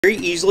Very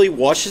easily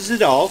washes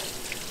it off,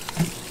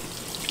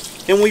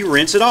 and we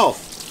rinse it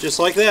off just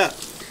like that.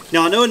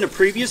 Now I know in the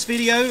previous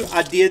video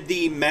I did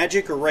the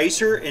magic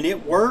eraser and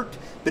it worked,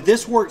 but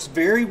this works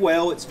very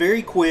well. It's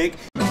very quick.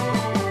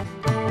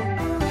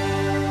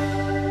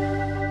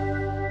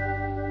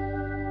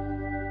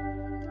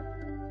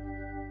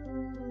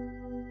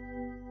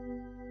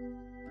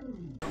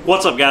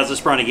 What's up guys,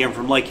 it's Bryan again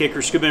from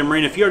LakeHickoryScuba and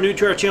Marine. If you are new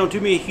to our channel,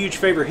 do me a huge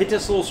favor, hit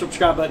this little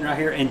subscribe button right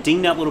here and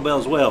ding that little bell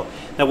as well.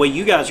 That way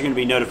you guys are going to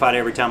be notified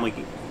every time we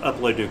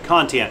upload new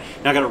content.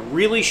 Now I got a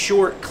really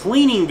short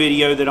cleaning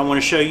video that I want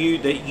to show you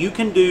that you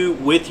can do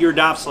with your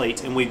dive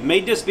slates, and we've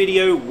made this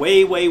video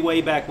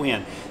way back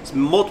when. It's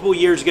multiple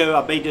years ago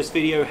I made this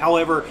video.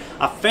 However,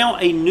 I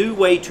found a new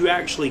way to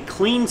actually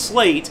clean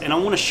slates, and I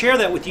want to share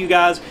that with you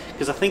guys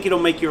because I think it'll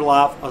make your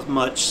life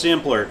much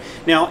simpler.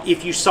 Now,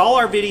 if you saw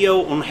our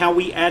video on how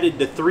we added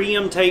the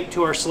 3M tape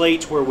to our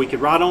slates where we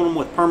could write on them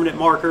with permanent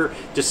marker,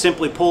 just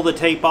simply pull the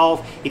tape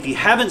off. If you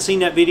haven't seen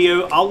that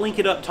video, I'll link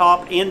it up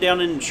top and down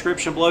in the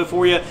description below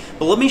for you.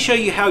 But let me show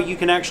you how you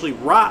can actually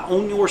write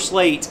on your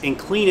slates and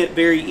clean it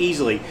very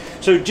easily.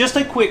 So just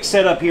a quick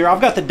setup here. I've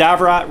got the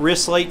Dive-Right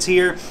wrist slates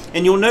here,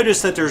 and you'll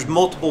notice that there's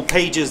multiple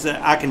pages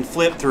that I can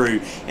flip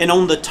through. And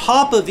on the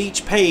top of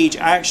each page,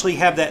 I actually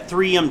have that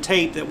 3M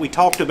tape that we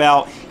talked about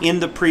in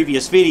the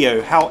previous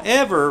video.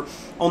 However,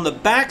 on the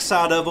back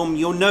side of them,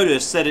 you'll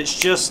notice that it's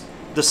just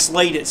the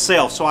slate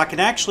itself, so I can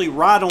actually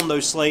write on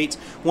those slates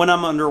when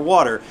I'm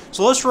underwater.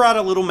 So let's write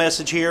a little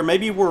message here.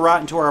 Maybe we're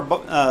writing to our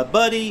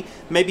buddy.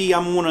 Maybe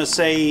I'm going to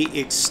say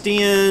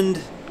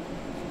extend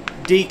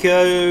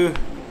deco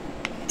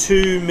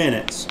 2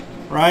 minutes,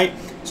 right?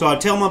 So I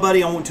tell my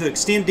buddy I want to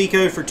extend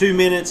deco for 2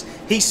 minutes.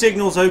 He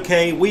signals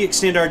okay. We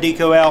extend our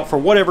deco out for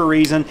whatever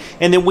reason,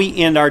 and then we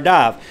end our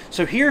dive.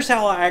 So here's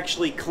how I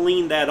actually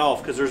clean that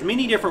off, because there's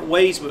many different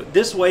ways, but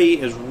this way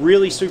is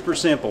really super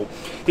simple.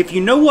 If you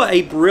know what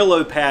a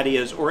Brillo pad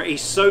is, or a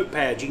soap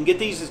pad, you can get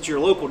these at your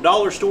local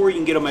dollar store. You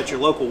can get them at your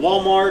local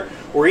Walmart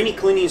or any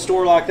cleaning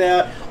store like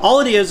that. All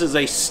it is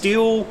a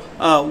steel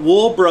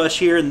wool brush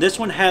here, and this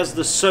one has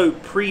the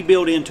soap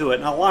pre-built into it.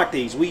 And I like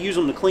these. We use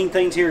them to clean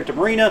things here at the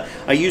marina.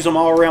 I use them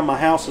all around my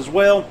house as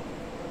well.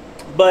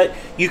 But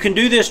you can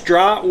do this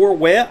dry or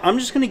wet. I'm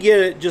just going to get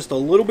it just a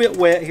little bit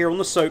wet here on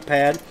the soap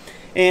pad,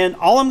 and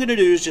all I'm going to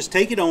do is just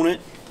take it on it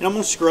and I'm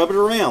going to scrub it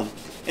around,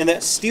 and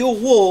that steel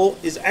wool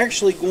is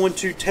actually going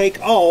to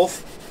take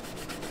off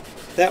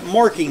that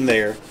marking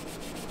there.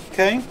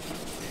 Okay,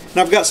 and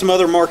I've got some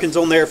other markings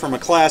on there from a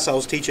class I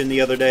was teaching the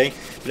other day,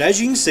 but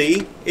as you can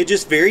see, it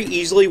just very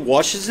easily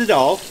washes it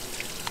off,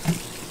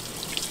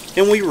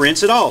 and we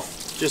rinse it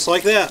off just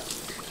like that.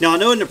 Now I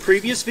know in the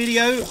previous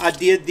video I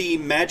did the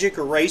magic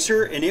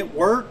eraser and it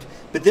worked,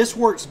 but this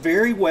works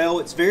very well.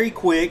 It's very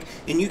quick,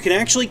 and you can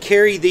actually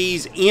carry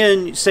these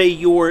in, say,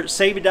 your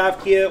Save a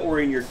Dive kit or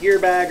in your gear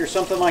bag or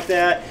something like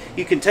that.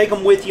 You can take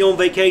them with you on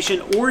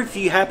vacation, or if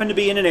you happen to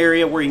be in an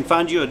area where you can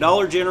find you a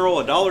Dollar General,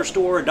 a dollar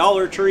store, a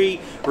Dollar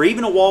Tree, or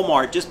even a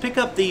Walmart, just pick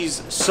up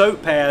these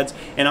soap pads,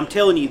 and I'm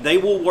telling you, they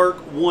will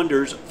work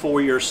wonders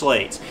for your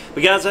slates.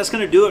 But guys, that's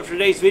going to do it for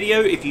today's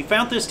video. If you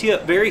found this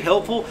tip very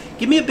helpful,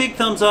 give me a big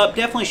thumbs up,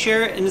 definitely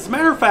share it, and as a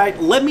matter of fact,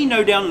 let me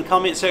know down in the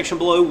comment section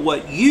below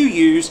what you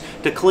use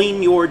to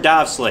clean your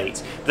dive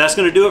slates. But that's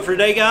going to do it for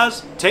today,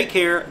 guys. Take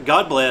care,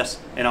 God bless,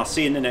 and I'll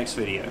see you in the next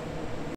video.